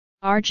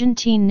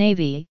Argentine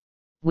Navy,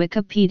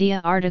 Wikipedia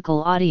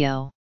article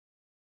audio.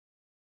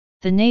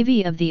 The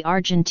Navy of the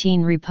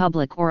Argentine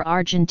Republic or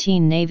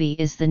Argentine Navy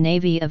is the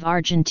Navy of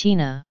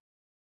Argentina.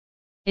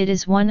 It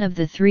is one of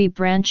the three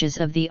branches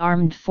of the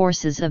armed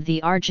forces of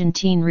the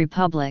Argentine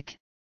Republic,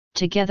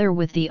 together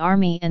with the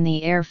Army and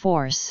the Air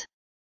Force.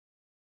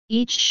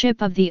 Each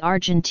ship of the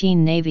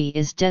Argentine Navy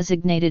is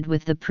designated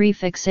with the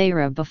prefix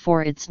ARA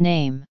before its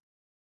name.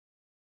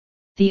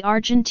 The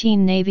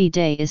Argentine Navy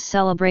Day is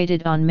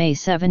celebrated on May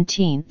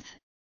 17,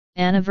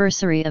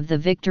 anniversary of the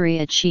victory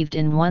achieved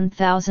in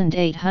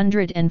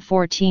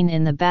 1814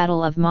 in the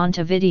Battle of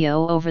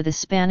Montevideo over the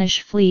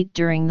Spanish fleet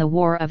during the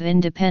War of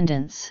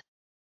Independence.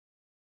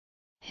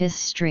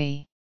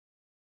 History: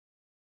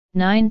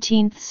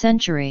 19th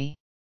century.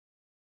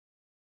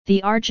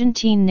 The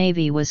Argentine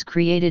Navy was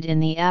created in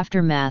the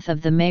aftermath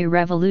of the May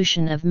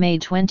Revolution of May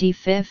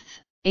 25,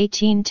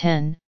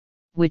 1810,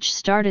 which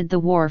started the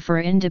war for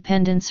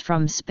independence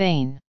from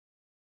Spain.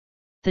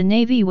 The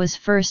Navy was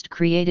first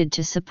created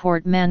to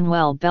support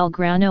Manuel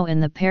Belgrano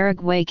in the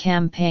Paraguay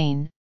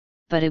campaign,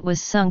 but it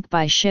was sunk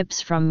by ships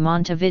from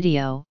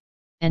Montevideo,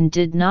 and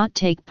did not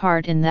take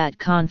part in that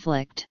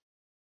conflict.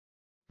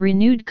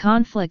 Renewed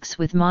conflicts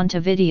with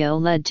Montevideo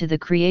led to the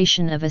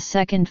creation of a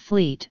second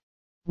fleet,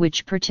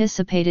 which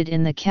participated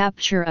in the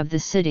capture of the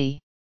city.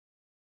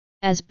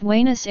 As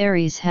Buenos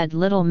Aires had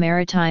little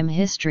maritime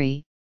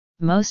history,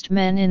 most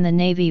men in the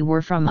Navy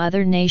were from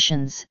other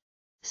nations,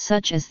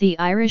 such as the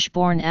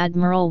Irish-born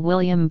Admiral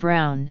William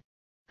Brown,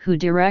 who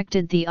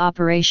directed the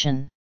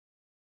operation.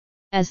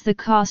 As the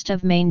cost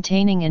of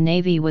maintaining a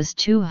navy was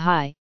too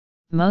high,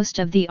 most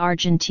of the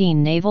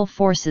Argentine naval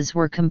forces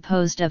were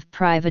composed of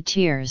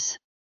privateers.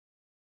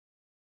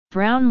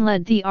 Brown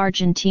led the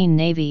Argentine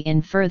Navy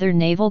in further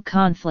naval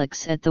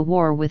conflicts at the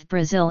war with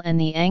Brazil and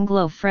the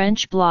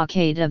Anglo-French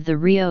blockade of the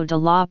Rio de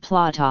la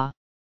Plata.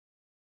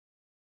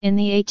 In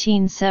the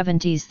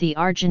 1870s the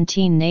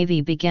Argentine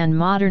Navy began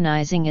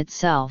modernizing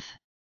itself.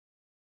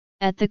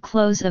 At the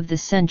close of the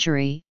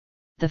century,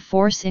 the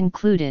force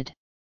included.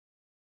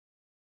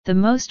 The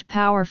most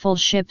powerful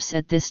ships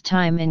at this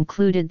time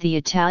included the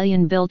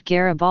Italian-built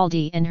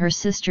Garibaldi and her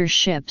sister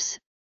ships,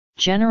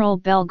 General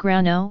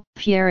Belgrano,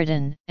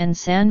 Pierredon, and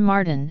San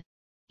Martin,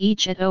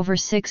 each at over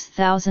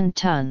 6,000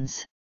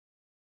 tons.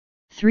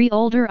 Three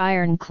older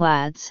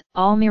ironclads,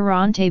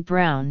 Almirante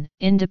Brown,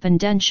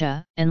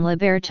 Independencia, and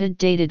Libertad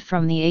dated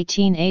from the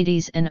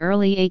 1880s and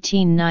early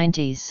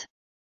 1890s.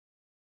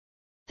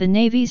 The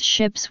Navy's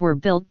ships were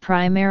built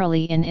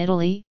primarily in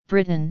Italy,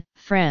 Britain,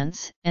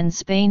 France, and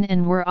Spain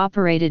and were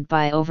operated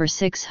by over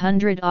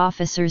 600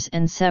 officers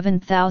and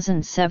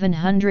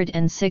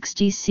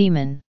 7,760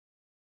 seamen.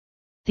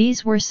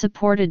 These were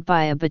supported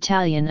by a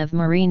battalion of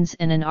Marines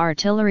and an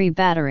artillery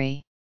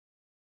battery.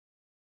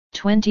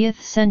 20th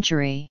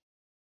century.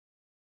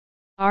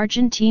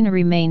 Argentina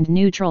remained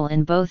neutral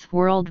in both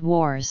world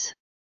wars.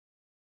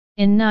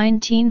 In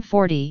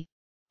 1940,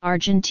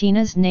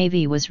 Argentina's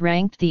navy was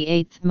ranked the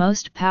 8th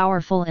most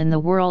powerful in the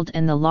world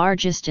and the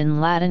largest in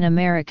Latin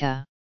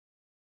America.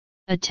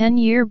 A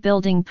 10-year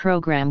building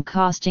program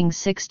costing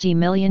 $60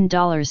 million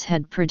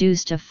had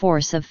produced a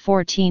force of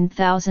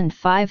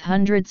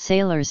 14,500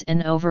 sailors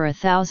and over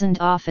 1,000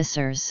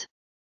 officers.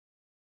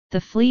 The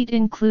fleet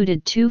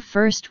included two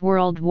First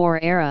World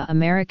War-era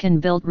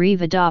American-built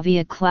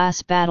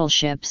Rivadavia-class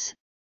battleships,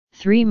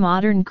 3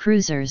 modern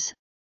cruisers,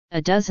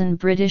 a dozen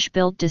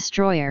British-built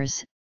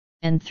destroyers,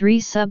 and 3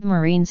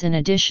 submarines in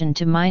addition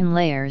to mine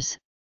layers,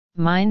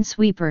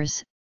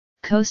 minesweepers,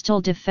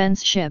 coastal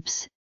defense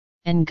ships,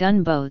 and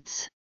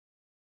gunboats.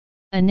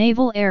 A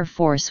naval air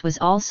force was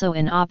also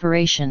in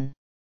operation.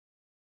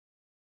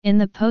 In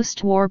the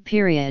post-war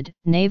period,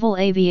 naval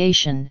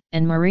aviation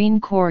and Marine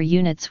Corps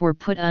units were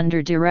put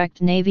under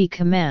direct Navy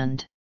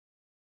command.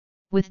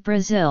 With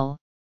Brazil,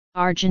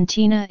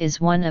 Argentina is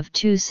one of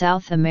 2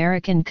 South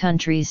American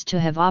countries to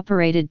have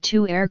operated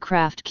 2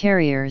 aircraft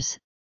carriers,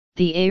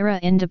 the ARA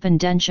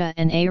Independencia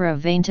and ARA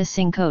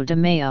 25 de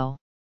Mayo.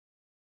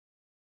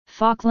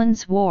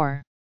 Falklands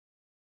War.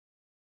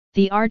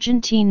 The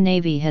Argentine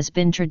Navy has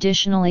been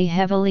traditionally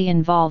heavily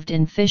involved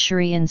in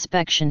fishery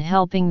inspection,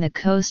 helping the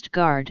Coast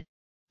Guard.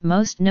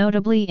 Most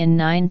notably in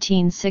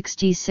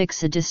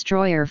 1966 a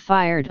destroyer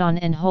fired on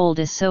and holed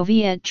a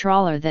Soviet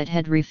trawler that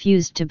had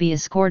refused to be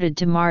escorted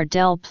to Mar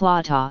del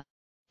Plata.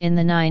 In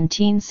the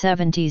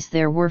 1970s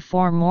there were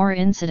 4 more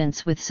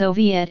incidents with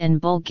Soviet and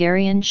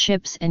Bulgarian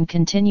ships and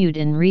continued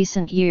in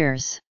recent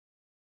years.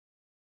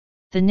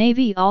 The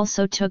Navy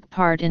also took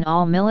part in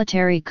all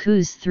military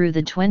coups through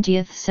the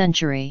 20th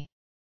century.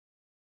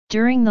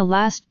 During the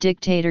last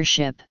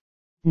dictatorship,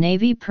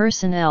 Navy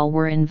personnel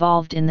were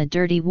involved in the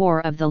dirty war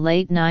of the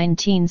late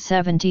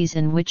 1970s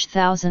in which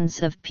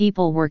thousands of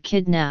people were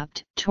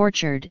kidnapped,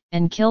 tortured,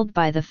 and killed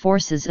by the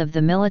forces of the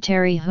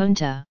military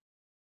junta.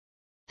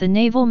 The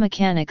Naval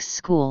Mechanics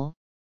School,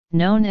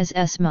 known as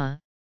ESMA,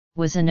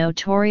 was a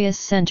notorious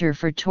center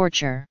for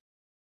torture.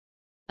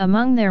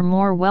 Among their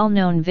more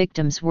well-known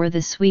victims were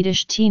the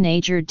Swedish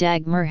teenager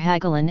Dagmar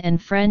Hagelin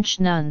and French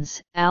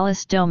nuns,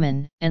 Alice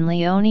Doman and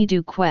Leonie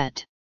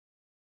Duquette.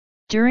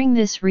 During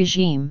this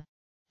regime,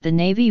 the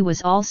Navy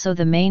was also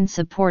the main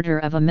supporter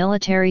of a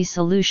military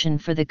solution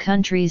for the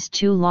country's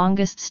two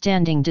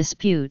longest-standing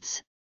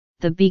disputes,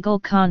 the Beagle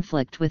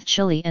conflict with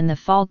Chile and the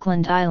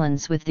Falkland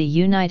Islands with the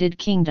United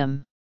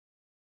Kingdom.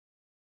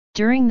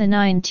 During the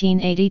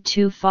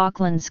 1982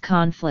 Falklands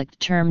conflict,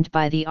 termed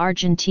by the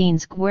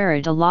Argentines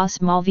Guerra de las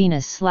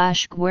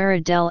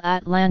Malvinas/Guerra del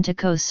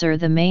Atlántico Sur,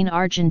 the main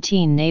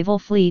Argentine naval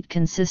fleet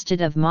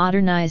consisted of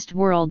modernized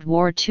World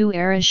War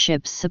II-era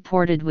ships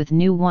supported with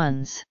new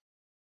ones.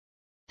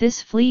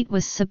 This fleet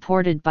was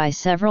supported by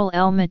several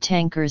Elma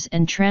tankers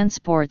and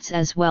transports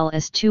as well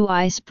as two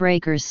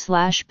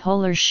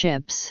icebreakers/polar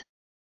ships.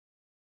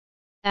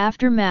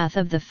 Aftermath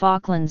of the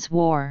Falklands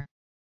War.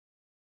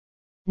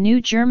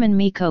 New German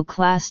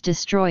Miko-class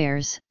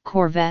destroyers,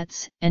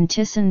 corvettes, and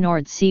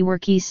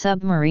Thyssen-Nord-Seewerke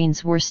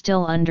submarines were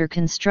still under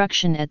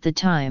construction at the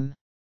time.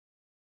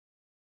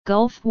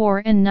 Gulf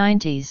War and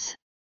 90s.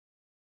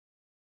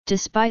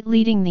 Despite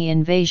leading the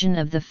invasion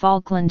of the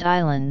Falkland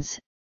Islands,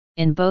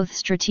 in both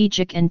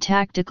strategic and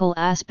tactical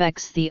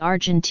aspects the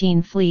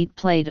Argentine fleet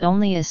played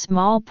only a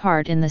small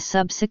part in the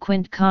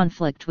subsequent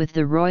conflict with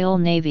the Royal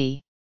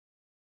Navy.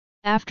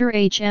 After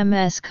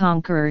HMS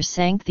Conqueror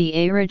sank the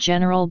Era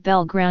General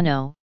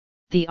Belgrano,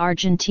 the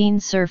Argentine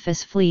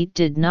surface fleet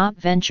did not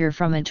venture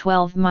from a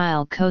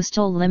 12-mile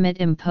coastal limit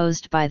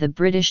imposed by the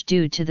British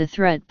due to the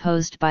threat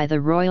posed by the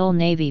Royal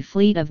Navy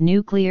fleet of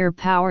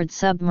nuclear-powered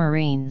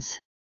submarines.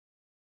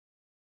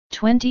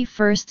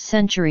 21st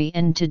century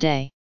and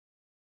today.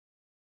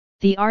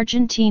 The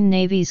Argentine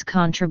Navy's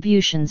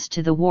contributions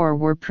to the war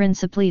were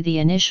principally the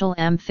initial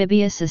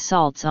amphibious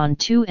assaults on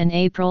 2 and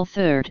April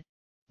 3,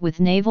 with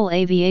naval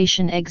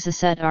aviation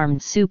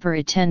Exocet-armed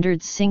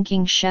super-Attenders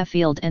sinking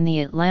Sheffield and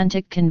the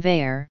Atlantic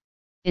Conveyor,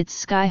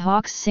 its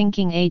Skyhawks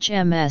sinking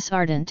HMS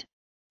Ardent,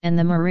 and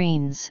the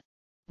Marines,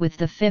 with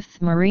the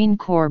 5th Marine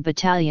Corps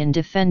Battalion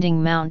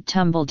defending Mount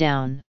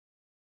Tumbledown.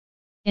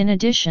 In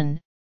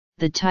addition,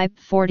 the Type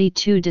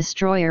 42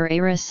 destroyer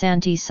Era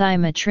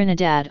Santissima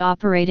Trinidad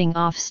operating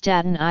off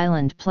Staten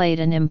Island played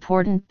an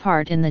important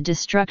part in the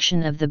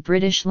destruction of the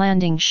British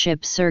landing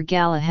ship Sir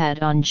Galahad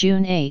on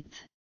June 8,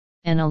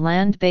 and a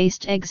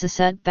land-based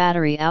Exocet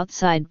battery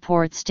outside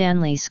Port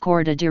Stanley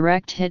scored a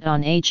direct hit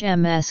on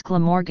HMS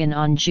Glamorgan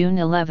on June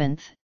 11,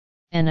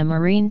 and a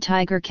Marine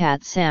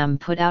Tigercat SAM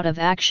put out of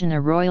action a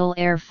Royal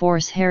Air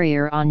Force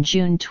Harrier on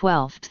June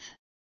 12.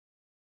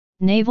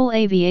 Naval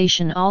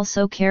aviation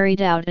also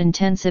carried out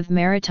intensive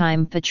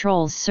maritime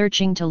patrols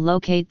searching to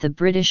locate the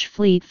British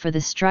fleet for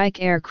the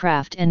strike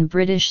aircraft and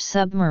British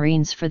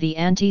submarines for the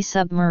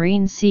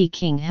anti-submarine Sea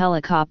King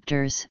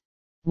helicopters,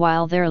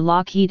 while their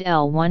Lockheed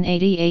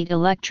L-188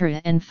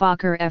 Electra and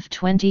Fokker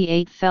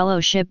F-28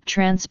 fellowship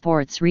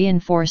transports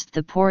reinforced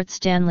the Port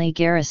Stanley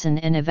garrison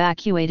and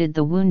evacuated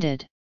the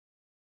wounded.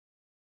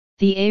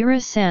 The Era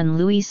San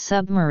Luis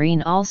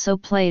submarine also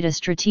played a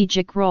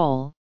strategic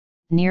role,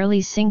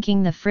 nearly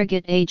sinking the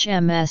frigate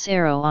HMS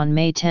Arrow on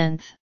May 10,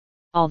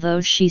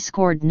 although she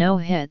scored no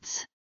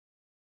hits.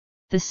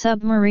 The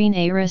submarine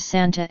Era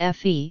Santa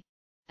Fe,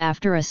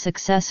 after a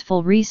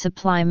successful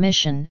resupply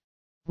mission,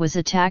 was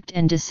attacked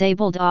and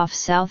disabled off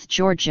South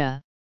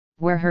Georgia,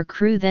 where her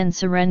crew then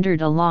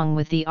surrendered along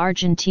with the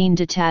Argentine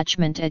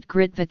detachment at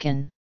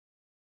Grytviken.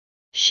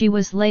 She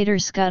was later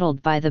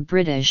scuttled by the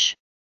British.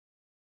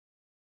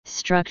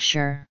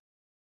 Structure.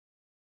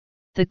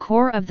 The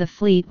core of the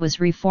fleet was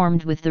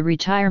reformed with the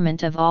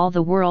retirement of all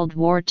the World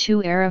War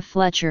II-era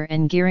Fletcher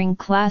and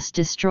Gearing-class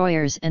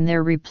destroyers and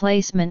their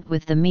replacement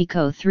with the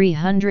Miko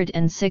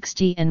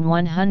 360 and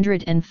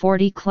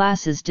 140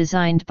 classes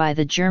designed by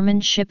the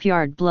German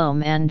shipyard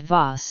Blohm and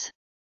Voss.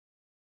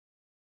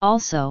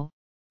 Also,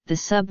 the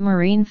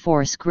submarine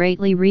force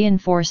greatly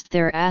reinforced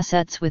their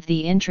assets with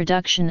the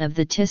introduction of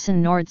the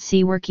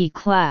Thyssen-Nord-Seewerke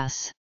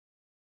class.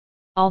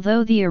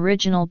 Although the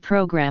original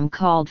program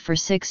called for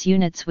 6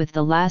 units with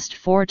the last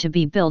 4 to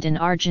be built in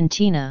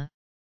Argentina,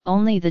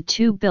 only the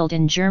 2 built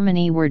in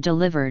Germany were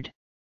delivered.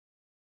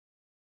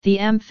 The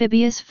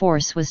amphibious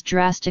force was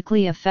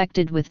drastically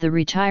affected with the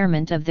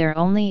retirement of their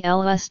only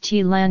LST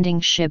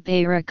landing ship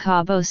Era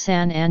Cabo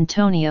San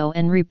Antonio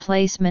and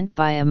replacement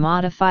by a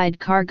modified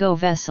cargo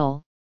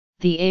vessel,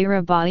 the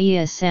Era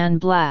Bahia San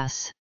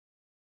Blas.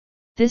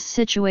 This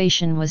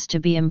situation was to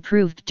be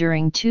improved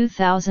during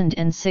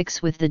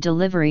 2006 with the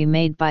delivery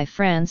made by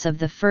France of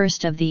the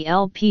first of the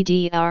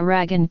LPD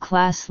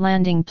Aragon-class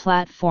landing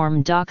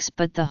platform docks,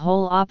 but the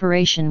whole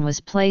operation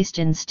was placed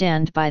in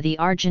stand by the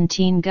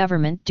Argentine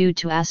government due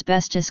to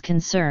asbestos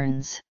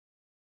concerns.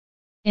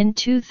 In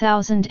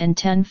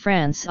 2010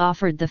 France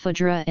offered the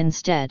Foudre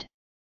instead.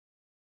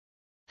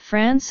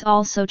 France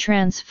also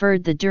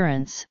transferred the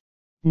Durance,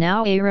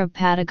 now Era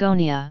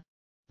Patagonia,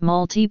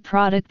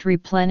 multi-product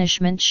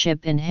replenishment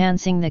ship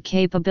enhancing the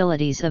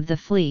capabilities of the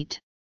fleet.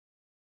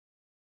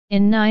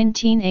 In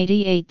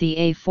 1988 the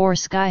A-4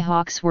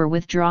 Skyhawks were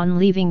withdrawn,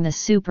 leaving the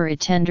Super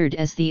Attendard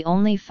as the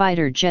only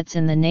fighter jets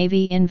in the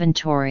Navy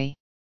inventory.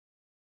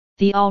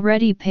 The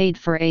already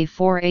paid-for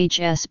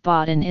A4HS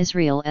bought in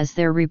Israel as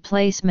their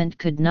replacement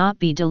could not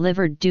be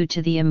delivered due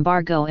to the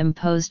embargo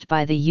imposed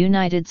by the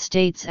United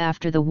States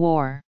after the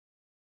war.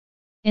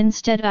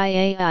 Instead,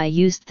 IAI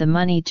used the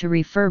money to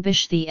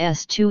refurbish the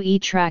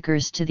S2E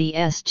trackers to the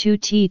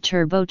S2T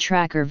turbo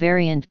tracker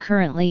variant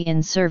currently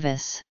in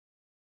service.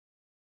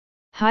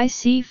 High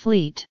Sea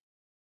Fleet.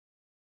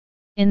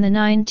 In the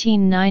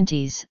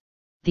 1990s,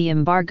 the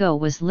embargo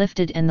was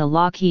lifted and the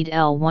Lockheed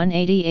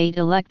L-188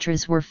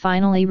 Electras were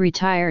finally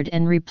retired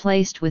and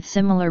replaced with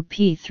similar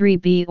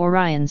P-3B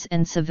Orions,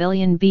 and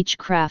civilian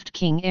Beechcraft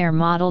King Air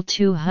Model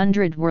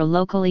 200 were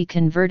locally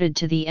converted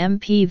to the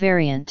MP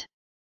variant.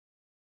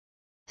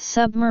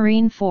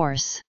 Submarine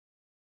Force.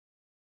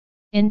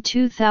 In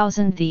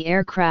 2000, the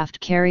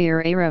aircraft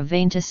carrier Era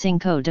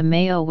 25 de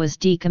Mayo was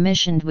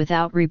decommissioned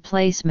without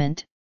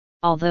replacement,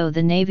 although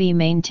the Navy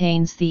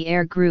maintains the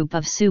Air Group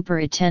of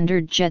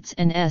Super-Attended jets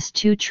and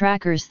S-2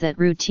 trackers that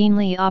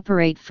routinely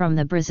operate from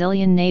the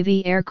Brazilian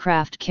Navy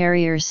aircraft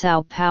carrier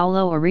São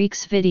Paulo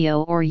Oryx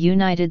Video or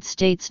United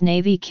States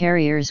Navy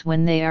carriers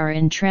when they are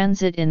in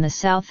transit in the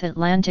South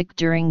Atlantic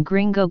during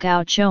Gringo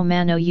Gaucho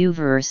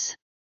Manoeuvres.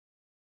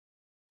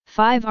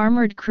 5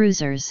 armored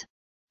cruisers,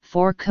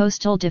 4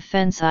 coastal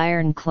defense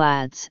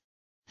ironclads,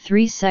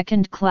 3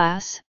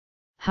 second-class,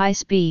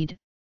 high-speed,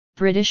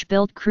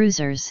 British-built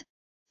cruisers,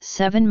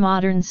 7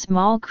 modern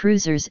small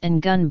cruisers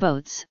and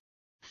gunboats,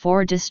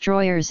 4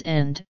 destroyers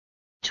and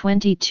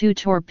 22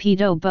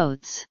 torpedo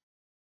boats.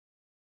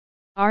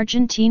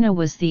 Argentina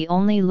was the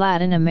only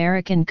Latin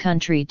American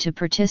country to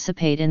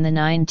participate in the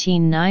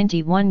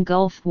 1991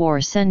 Gulf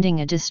War, sending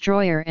a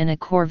destroyer and a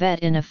corvette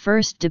in a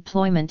first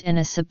deployment and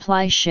a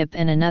supply ship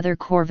and another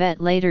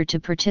corvette later to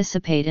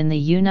participate in the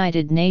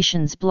United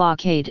Nations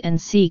blockade and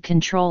sea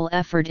control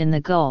effort in the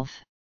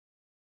Gulf.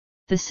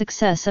 The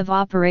success of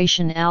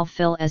Operation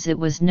Alfil, as it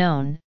was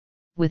known,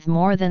 with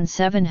more than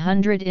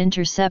 700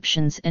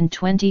 interceptions and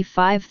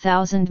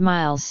 25,000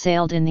 miles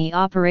sailed in the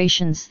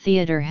operations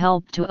theater,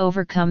 helped to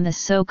overcome the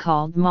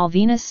so-called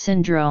Malvinas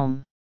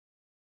Syndrome.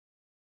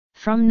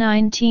 From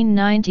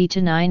 1990 to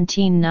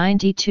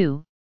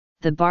 1992,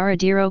 the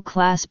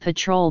Baradero-class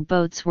patrol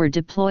boats were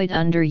deployed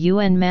under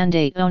UN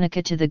mandate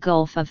ONUCA to the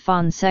Gulf of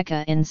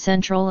Fonseca in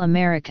Central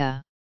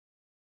America.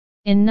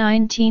 In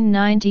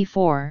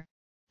 1994,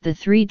 the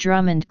 3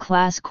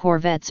 Drummond-class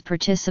corvettes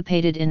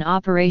participated in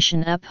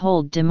Operation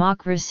Uphold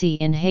Democracy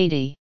in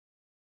Haiti.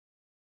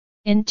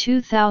 In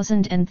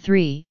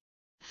 2003,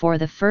 for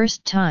the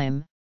first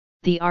time,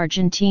 the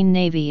Argentine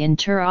Navy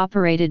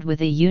interoperated with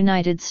a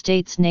United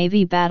States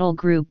Navy battle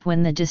group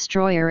when the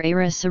destroyer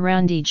Era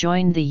Sarandi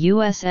joined the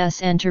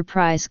USS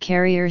Enterprise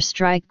Carrier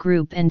Strike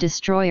Group and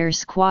Destroyer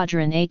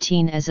Squadron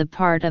 18 as a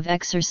part of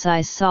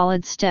Exercise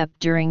Solid Step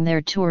during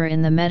their tour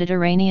in the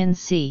Mediterranean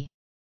Sea.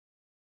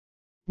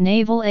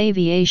 Naval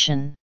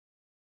Aviation.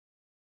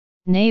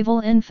 Naval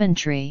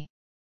Infantry.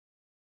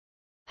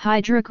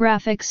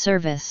 Hydrographic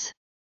Service.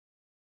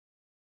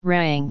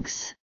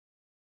 Ranks.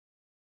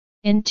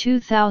 In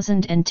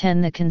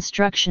 2010, the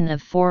construction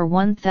of 4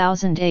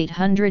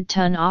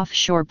 1,800-ton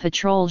offshore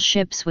patrol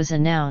ships was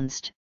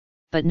announced,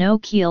 but no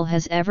keel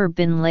has ever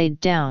been laid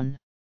down.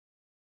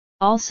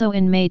 Also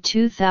in May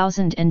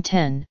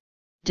 2010,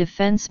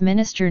 Defense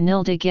Minister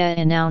Nilde Gué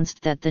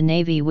announced that the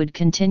Navy would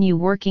continue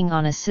working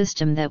on a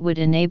system that would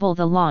enable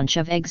the launch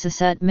of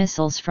Exocet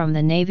missiles from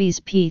the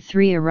Navy's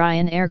P-3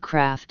 Orion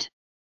aircraft.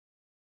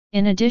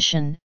 In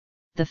addition,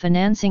 the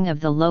financing of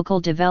the local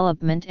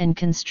development and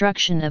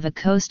construction of a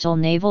coastal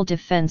naval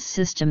defense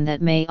system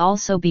that may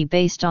also be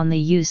based on the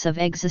use of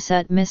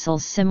Exocet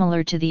missiles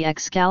similar to the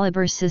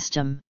Excalibur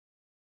system.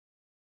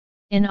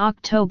 In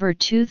October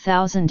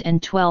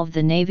 2012,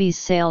 the Navy's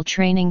sail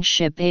training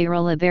ship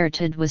Aero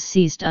Libertad was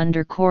seized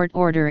under court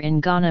order in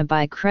Ghana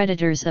by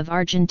creditors of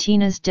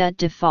Argentina's debt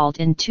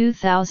default in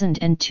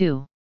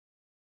 2002.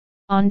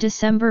 On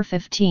December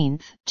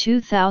 15,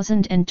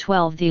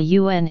 2012, the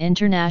UN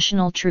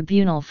International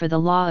Tribunal for the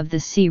Law of the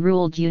Sea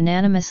ruled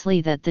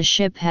unanimously that the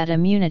ship had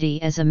immunity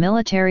as a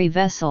military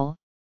vessel,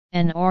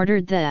 and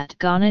ordered that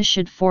Ghana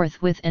should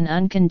forthwith and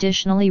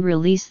unconditionally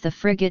release the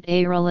frigate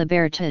Aero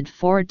Libertad.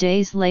 4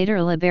 days later,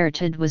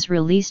 Libertad was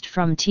released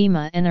from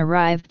Tema and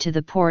arrived to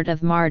the port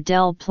of Mar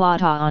del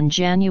Plata on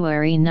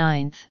January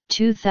 9,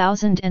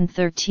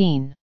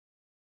 2013.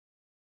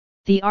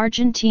 The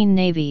Argentine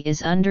Navy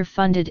is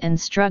underfunded and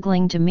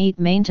struggling to meet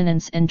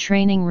maintenance and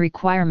training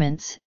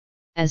requirements.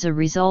 As a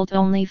result,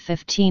 only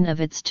 15 of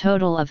its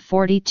total of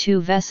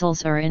 42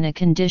 vessels are in a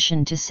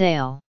condition to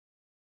sail.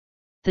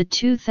 The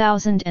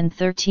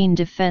 2013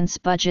 defense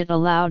budget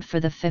allowed for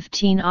the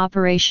 15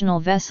 operational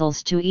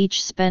vessels to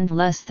each spend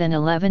less than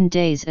 11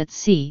 days at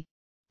sea,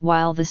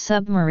 while the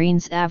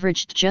submarines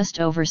averaged just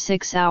over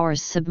 6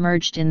 hours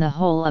submerged in the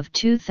whole of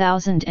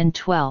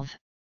 2012.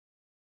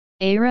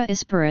 Aera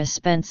Ispera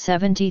spent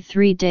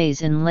 73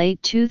 days in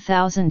late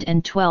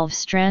 2012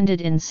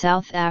 stranded in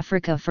South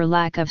Africa for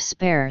lack of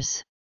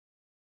spares.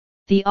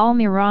 The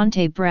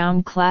Almirante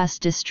Brown-class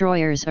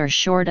destroyers are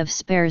short of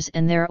spares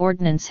and their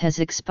ordnance has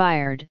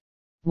expired,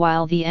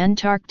 while the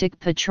Antarctic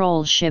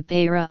patrol ship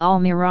Era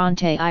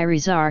Almirante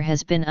Irizar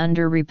has been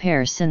under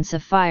repair since a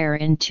fire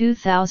in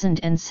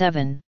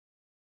 2007.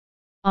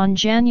 On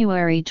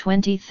January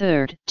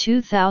 23,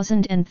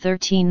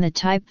 2013, the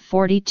Type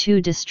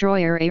 42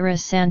 destroyer Era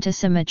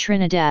Santissima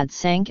Trinidad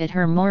sank at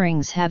her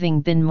moorings,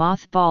 having been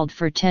mothballed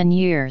for 10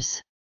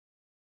 years.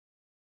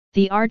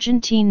 The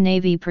Argentine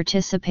Navy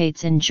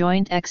participates in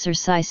joint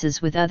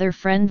exercises with other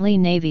friendly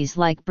navies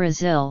like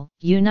Brazil,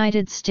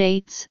 United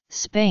States,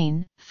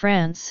 Spain,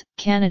 France,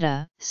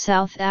 Canada,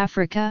 South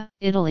Africa,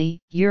 Italy,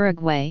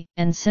 Uruguay,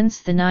 and since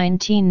the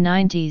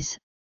 1990s,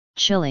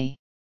 Chile.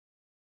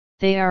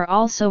 They are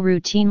also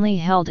routinely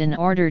held in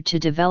order to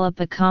develop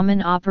a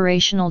common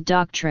operational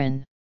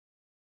doctrine.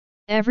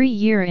 Every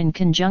year, in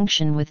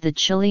conjunction with the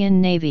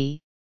Chilean Navy,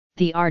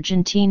 the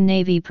Argentine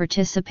Navy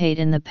participate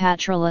in the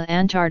Patrola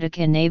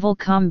Antarctica Naval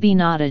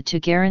Combinata to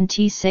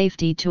guarantee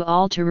safety to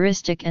all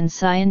touristic and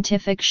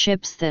scientific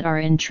ships that are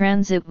in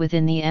transit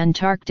within the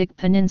Antarctic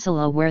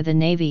Peninsula, where the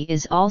Navy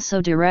is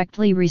also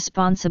directly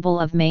responsible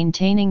of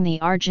maintaining the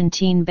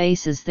Argentine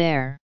bases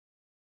there.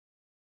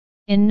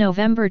 In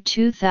November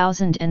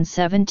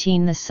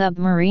 2017, the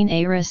submarine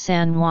Era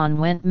San Juan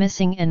went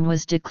missing and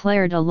was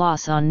declared a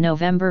loss on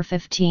November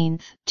 15,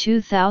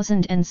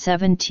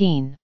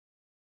 2017.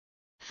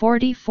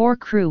 44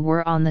 crew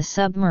were on the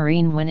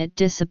submarine when it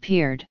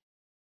disappeared.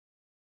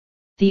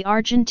 The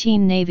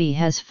Argentine Navy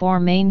has four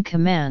main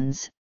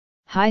commands: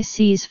 High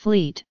Seas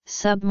Fleet,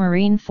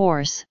 Submarine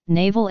Force,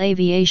 Naval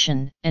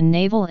Aviation, and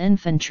Naval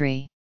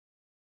Infantry.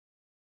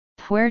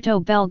 Puerto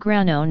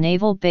Belgrano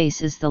Naval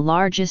Base is the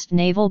largest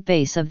naval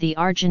base of the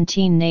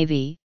Argentine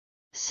Navy,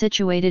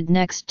 situated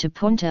next to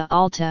Punta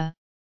Alta,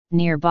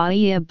 near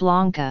Bahia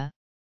Blanca,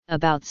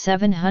 about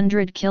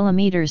 700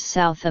 kilometers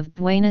south of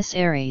Buenos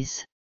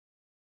Aires.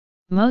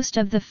 Most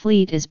of the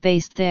fleet is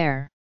based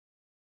there.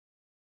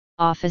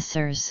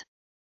 Officers.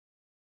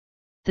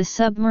 The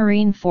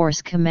Submarine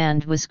Force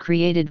Command was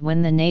created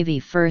when the Navy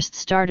first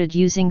started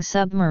using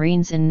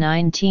submarines in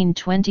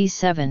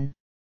 1927.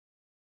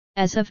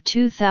 As of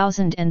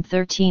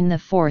 2013, the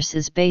force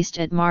is based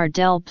at Mar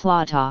del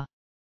Plata.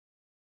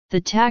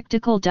 The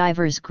Tactical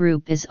Divers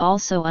Group is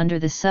also under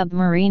the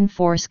Submarine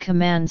Force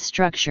Command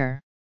structure.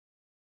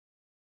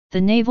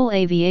 The Naval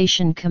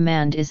Aviation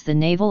Command is the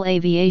Naval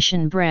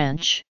Aviation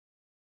branch.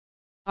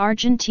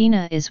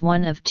 Argentina is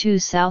one of two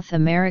South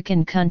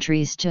American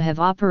countries to have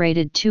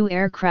operated two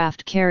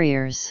aircraft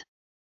carriers.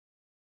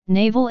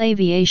 Naval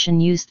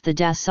Aviation used the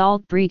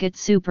Dassault Breguet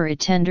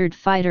Super-Étendard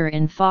fighter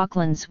in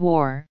Falklands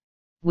War,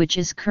 which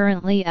is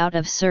currently out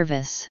of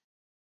service.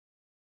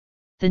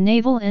 The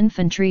Naval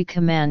Infantry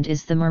Command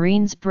is the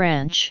Marines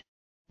branch.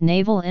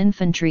 Naval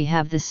Infantry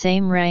have the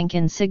same rank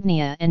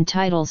insignia and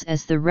titles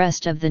as the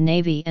rest of the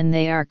Navy, and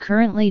they are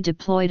currently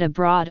deployed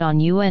abroad on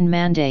UN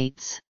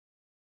mandates.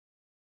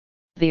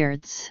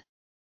 Beards.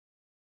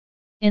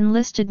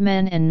 Enlisted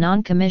men and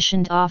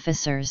non-commissioned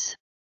officers.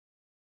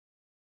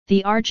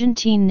 The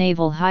Argentine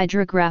Naval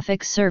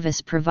Hydrographic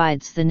Service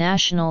provides the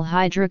national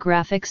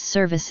hydrographic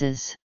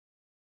services.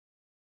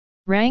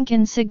 Rank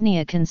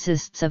insignia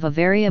consists of a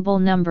variable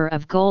number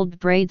of gold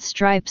braid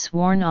stripes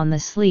worn on the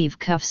sleeve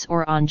cuffs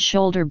or on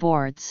shoulder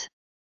boards.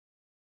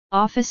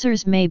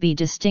 Officers may be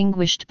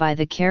distinguished by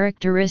the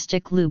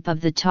characteristic loop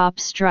of the top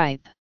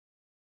stripe.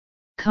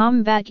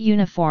 Combat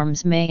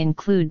uniforms may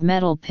include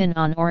metal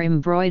pin-on or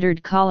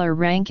embroidered collar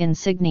rank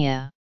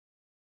insignia.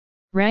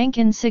 Rank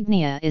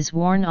insignia is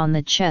worn on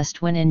the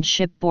chest when in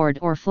shipboard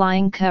or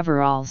flying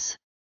coveralls.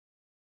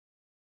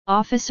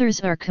 Officers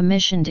are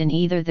commissioned in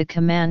either the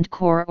Command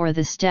Corps or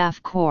the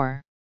Staff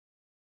Corps.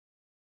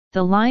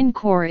 The Line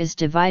Corps is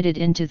divided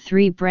into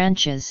three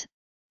branches: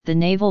 the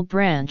Naval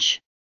Branch,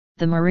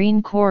 the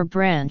Marine Corps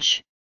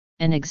Branch,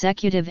 and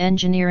Executive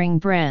Engineering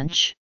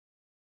Branch.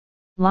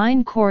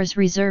 Line Corps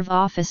reserve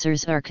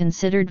officers are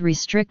considered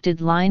restricted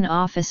line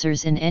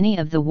officers in any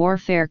of the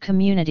warfare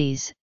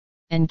communities,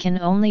 and can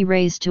only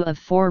raise to a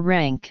 4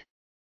 rank.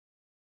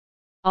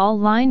 All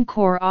Line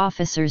Corps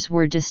officers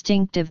wear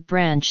distinctive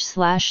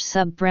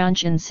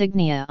branch/sub-branch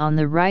insignia on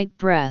the right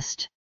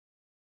breast.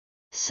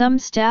 Some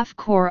Staff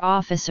Corps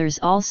officers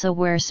also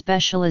wear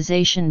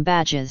specialization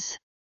badges.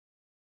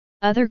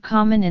 Other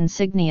common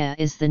insignia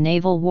is the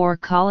Naval War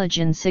College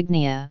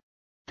insignia,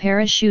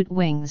 parachute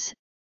wings,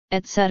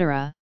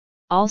 etc.,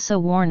 also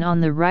worn on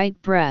the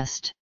right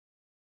breast.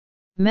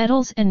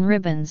 Medals and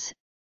ribbons,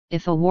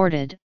 if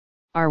awarded,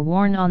 are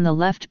worn on the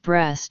left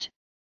breast,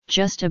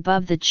 just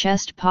above the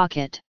chest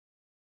pocket.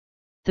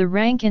 The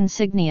rank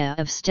insignia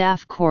of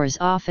Staff Corps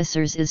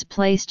officers is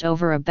placed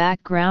over a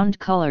background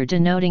color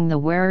denoting the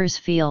wearer's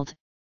field,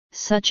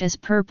 such as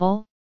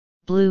purple,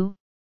 blue,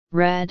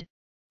 red,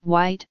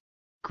 white,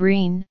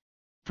 green,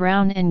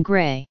 brown and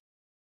gray.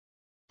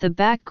 The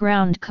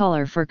background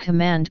color for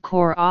Command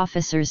Corps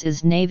officers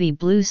is navy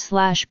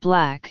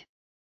blue/black.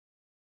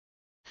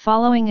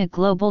 Following a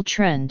global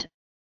trend,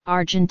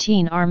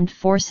 Argentine armed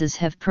forces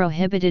have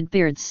prohibited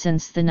beards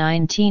since the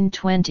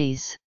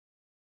 1920s.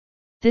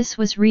 This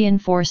was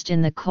reinforced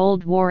in the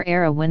Cold War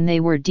era when they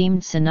were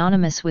deemed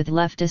synonymous with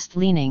leftist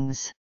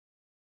leanings.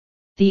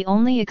 The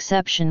only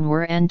exception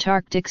were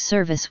Antarctic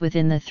service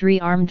within the three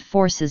armed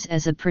forces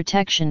as a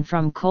protection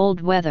from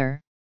cold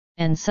weather,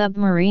 and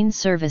submarine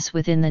service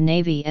within the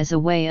Navy as a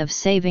way of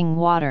saving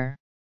water.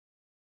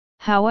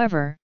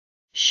 However,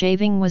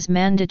 shaving was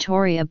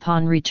mandatory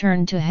upon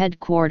return to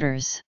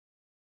headquarters.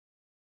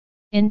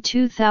 In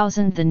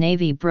 2000 the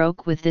Navy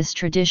broke with this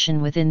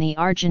tradition within the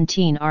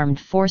Argentine Armed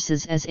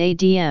Forces as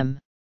ADM.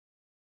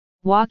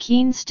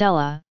 Joaquin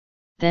Stella,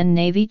 then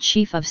Navy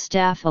Chief of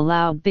Staff,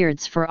 allowed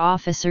beards for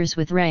officers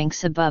with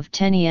ranks above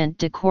Teniente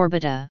de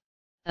Corbeta,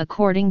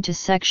 according to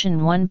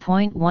Section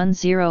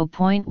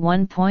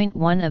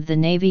 1.10.1.1 of the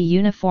Navy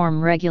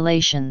Uniform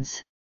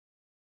Regulations.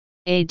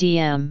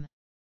 ADM.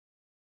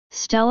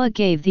 Stella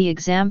gave the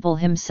example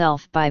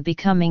himself by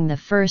becoming the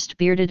first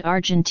bearded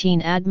Argentine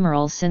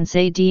admiral since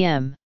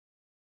ADM.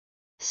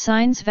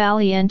 Signs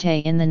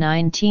Valiente in the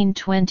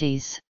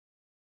 1920s.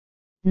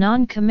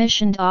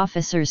 Non-commissioned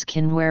officers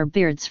can wear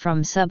beards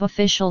from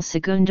sub-official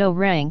segundo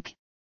rank,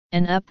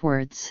 and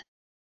upwards.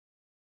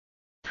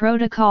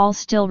 Protocol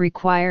still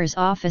requires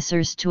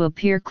officers to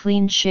appear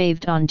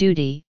clean-shaved on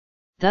duty,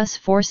 thus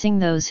forcing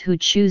those who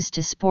choose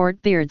to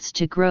sport beards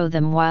to grow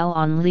them while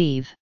on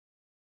leave.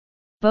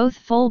 Both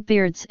full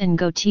beards and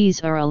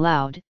goatees are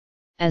allowed,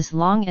 as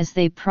long as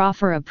they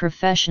proffer a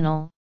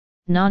professional,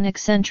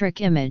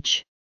 non-eccentric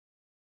image.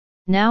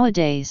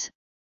 Nowadays,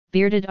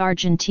 bearded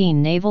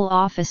Argentine naval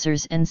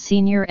officers and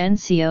senior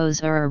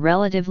NCOs are a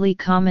relatively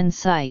common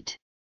sight.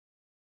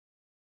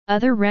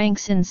 Other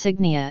ranks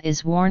insignia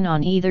is worn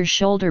on either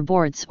shoulder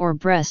boards or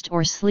breast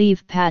or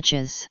sleeve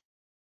patches.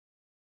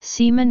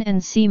 Seamen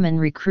and seaman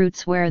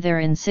recruits wear their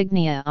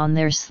insignia on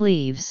their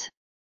sleeves.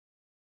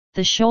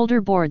 The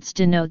shoulder boards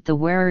denote the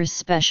wearer's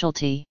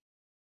specialty.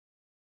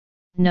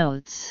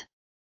 Notes.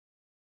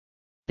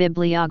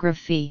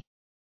 Bibliography.